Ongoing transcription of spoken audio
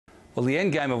Well, the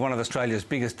end game of one of Australia's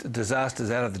biggest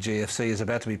disasters out of the GFC is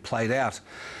about to be played out.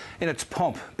 In its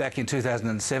pomp, back in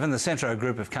 2007, the Centro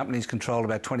Group of companies controlled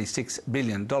about $26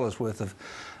 billion worth of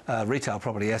retail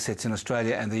property assets in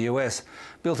Australia and the US,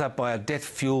 built up by a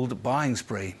debt-fuelled buying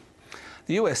spree.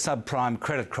 The US subprime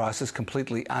credit crisis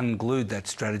completely unglued that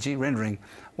strategy, rendering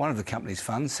one of the company's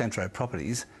funds, Centro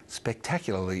Properties,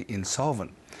 spectacularly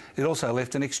insolvent. It also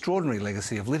left an extraordinary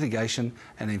legacy of litigation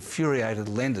and infuriated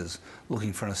lenders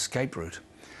looking for an escape route.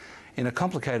 In a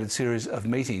complicated series of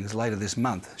meetings later this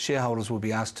month, shareholders will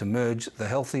be asked to merge the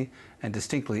healthy and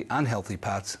distinctly unhealthy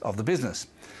parts of the business.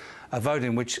 A vote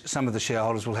in which some of the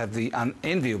shareholders will have the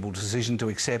unenviable decision to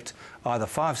accept either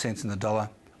 5 cents in the dollar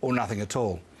or nothing at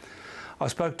all. I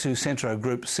spoke to Centro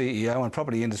Group CEO and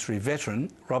property industry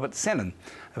veteran Robert Tsenin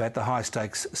about the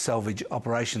high-stakes salvage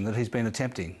operation that he's been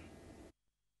attempting.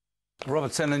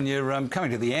 Robert Tsenin, you're coming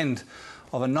to the end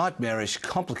of a nightmarish,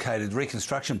 complicated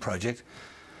reconstruction project,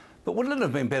 but wouldn't it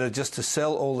have been better just to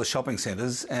sell all the shopping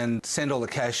centres and send all the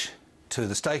cash to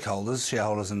the stakeholders,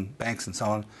 shareholders and banks and so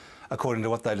on, according to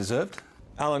what they deserved?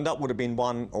 Alan, that would have been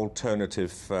one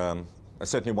alternative,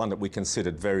 certainly one that we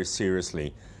considered very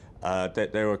seriously.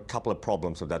 There were a couple of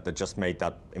problems with that just made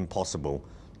that impossible.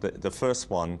 The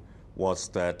first one was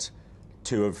that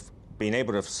to have been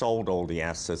able to have sold all the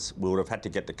assets, we would have had to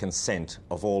get the consent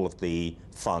of all of the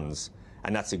funds.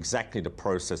 And that's exactly the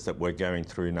process that we're going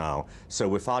through now. So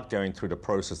without going through the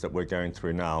process that we're going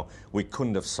through now, we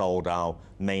couldn't have sold our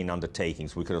main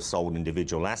undertakings. We could have sold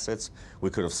individual assets, we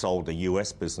could have sold the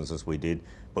US business as we did,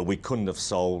 but we couldn't have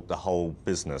sold the whole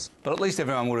business. But at least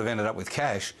everyone would have ended up with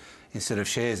cash instead of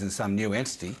shares in some new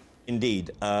entity.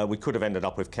 Indeed, we could have ended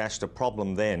up with cash. The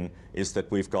problem then is that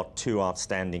we've got 2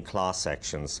 outstanding class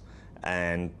actions,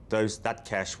 and that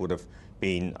cash would have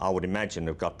been, I would imagine,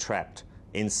 have got trapped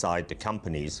inside the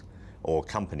companies or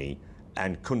company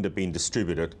and couldn't have been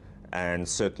distributed, and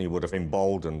certainly would have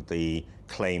emboldened the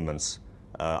claimants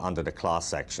under the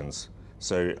class actions.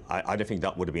 So I don't think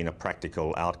that would have been a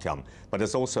practical outcome. But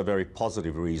there's also a very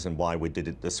positive reason why we did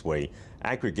it this way.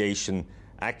 Aggregation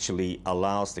actually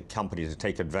allows the company to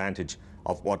take advantage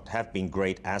of what have been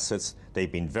great assets.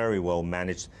 They've been very well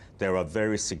managed. There are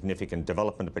very significant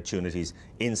development opportunities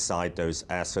inside those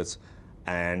assets.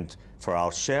 And for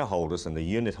our shareholders and the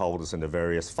unit holders in the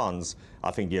various funds, I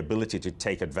think the ability to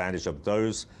take advantage of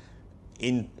those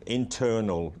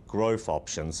internal growth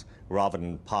options rather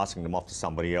than passing them off to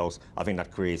somebody else, I think that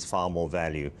creates far more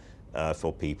value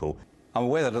for people. I'm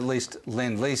aware that at least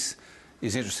Lend-Lease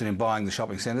is interested in buying the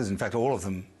shopping centres, in fact all of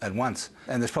them at once,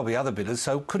 and there's probably other bidders,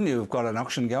 so couldn't you have got an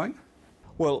auction going?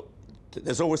 Well,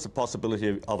 there's always the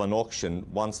possibility of an auction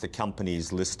once the company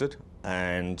is listed,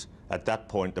 and at that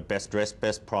point the best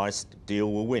priced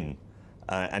deal will win.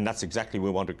 And that's exactly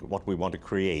what we want to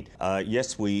create.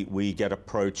 Yes, we get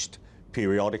approached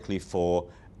periodically for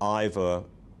either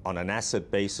on an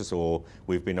asset basis, or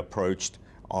we've been approached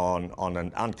on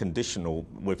an unconditional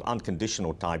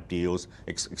type deals,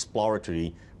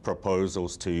 exploratory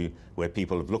proposals to where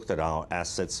people have looked at our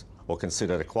assets or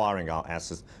considered acquiring our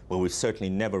assets, but we've certainly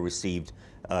never received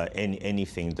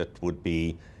anything that would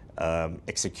be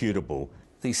executable.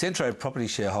 The Centro Property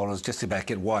shareholders just about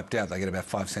get wiped out. They get about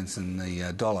 5 cents in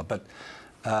the dollar. But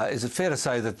is it fair to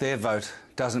say that their vote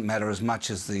doesn't matter as much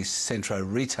as the Centro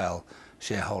Retail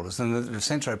shareholders? And if the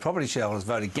Centro Property shareholders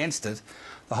vote against it,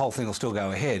 the whole thing will still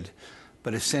go ahead.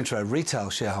 But if Centro Retail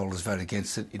shareholders vote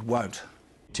against it, it won't.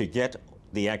 To get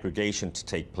the aggregation to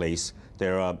take place,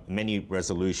 there are many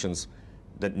resolutions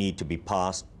that need to be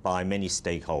passed by many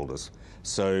stakeholders.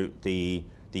 So the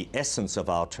essence of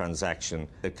our transaction,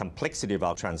 the complexity of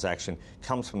our transaction,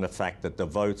 comes from the fact that the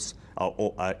votes are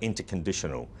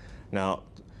interconditional. Now,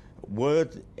 were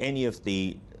any of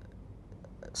the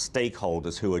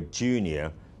stakeholders who are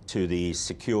junior to the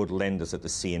secured lenders at the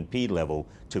C&P level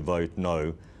to vote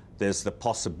no, there's the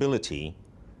possibility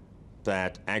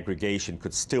that aggregation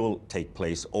could still take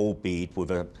place, albeit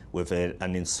with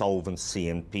an insolvent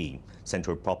C&P,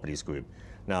 Centro Properties Group.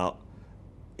 Now,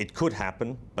 it could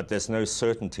happen, but there's no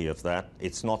certainty of that.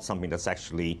 It's not something that's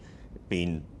actually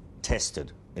been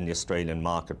tested in the Australian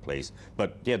marketplace.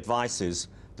 But the advice is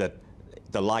that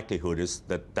the likelihood is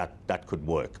that could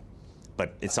work,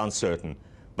 but it's uncertain.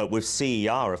 But with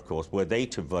CER, of course, were they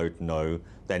to vote no,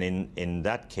 then in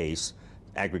that case,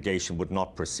 aggregation would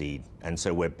not proceed. And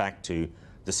so we're back to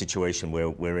the situation where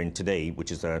we're in today, which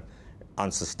is an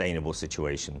unsustainable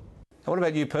situation. What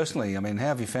about you personally? I mean, how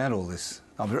have you found all this?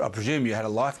 I presume you had a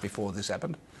life before this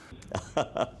happened.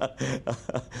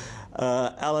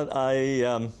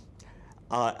 Alan,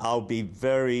 I'll be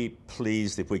very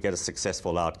pleased if we get a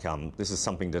successful outcome. This is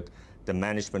something that the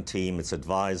management team, its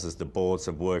advisors, the boards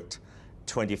have worked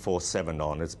 24/7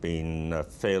 on. It's been a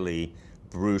fairly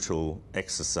brutal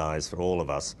exercise for all of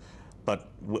us. But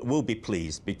we'll be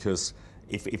pleased, because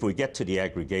if we get to the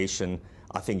aggregation,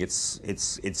 I think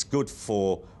it's good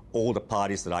for all the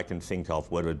parties that I can think of,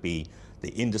 whether it be the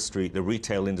industry, the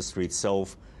retail industry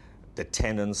itself, the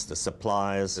tenants, the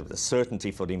suppliers, the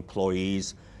certainty for the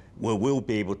employees, where we'll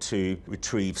be able to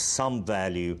retrieve some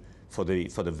value for the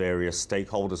various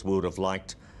stakeholders. We would have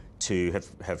liked to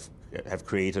have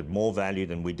created more value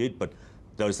than we did, but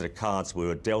those are the cards we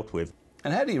were dealt with.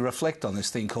 And how do you reflect on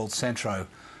this thing called Centro?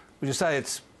 Would you say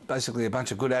it's basically a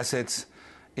bunch of good assets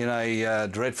in a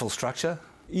dreadful structure?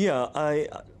 Yeah,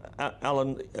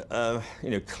 Alan,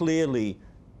 clearly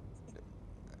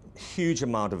huge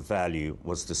amount of value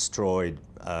was destroyed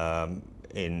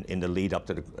in the lead up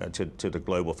to the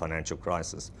global financial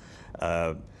crisis.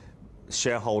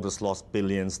 Shareholders lost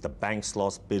billions, the banks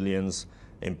lost billions,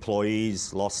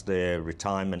 employees lost their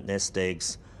retirement nest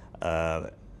eggs.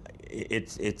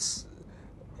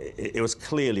 It was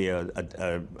clearly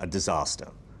a disaster.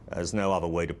 There's no other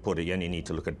way to put it. You only need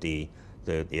to look at the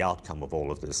outcome of all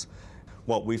of this.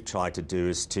 What we've tried to do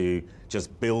is to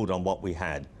just build on what we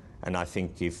had. And I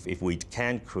think if we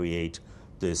can create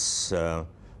this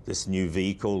new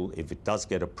vehicle, if it does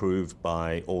get approved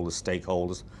by all the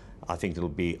stakeholders, I think it'll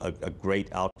be a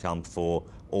great outcome for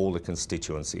all the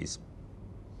constituencies.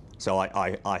 So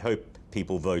I hope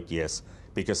people vote yes,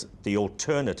 because the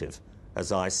alternative,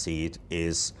 as I see it,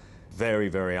 is very,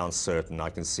 very uncertain. I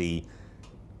can see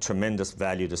tremendous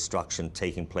value destruction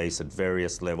taking place at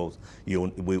various levels. We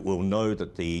will know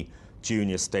that the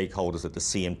junior stakeholders at the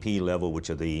C&P level, which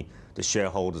are the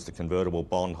shareholders, the convertible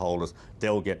bond holders,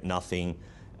 they'll get nothing.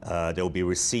 There'll be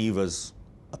receivers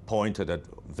appointed at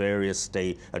various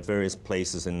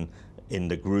places in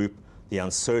the group. The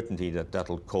uncertainty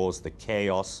that'll cause the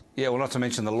chaos. Yeah, well, not to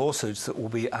mention the lawsuits that will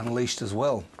be unleashed as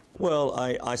well. Well,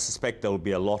 I suspect there will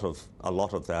be a lot of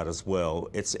that as well.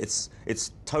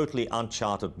 It's totally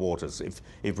uncharted waters.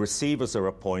 If receivers are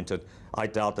appointed, I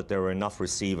doubt that there are enough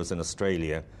receivers in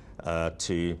Australia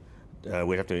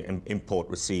we'd have to import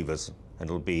receivers, and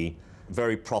it'll be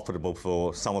very profitable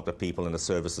for some of the people in the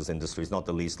services industries, not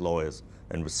the least lawyers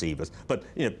and receivers. But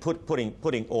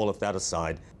putting all of that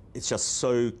aside, it's just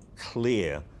so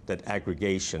clear that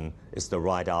aggregation is the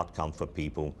right outcome for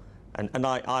people. And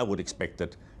I would expect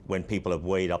that when people have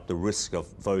weighed up the risk of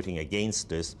voting against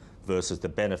this versus the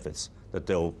benefits, that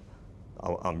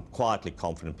I'm quietly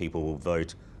confident people will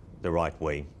vote the right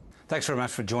way. Thanks very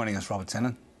much for joining us, Robert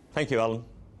Tsenin. Thank you, Alan.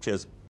 Cheers.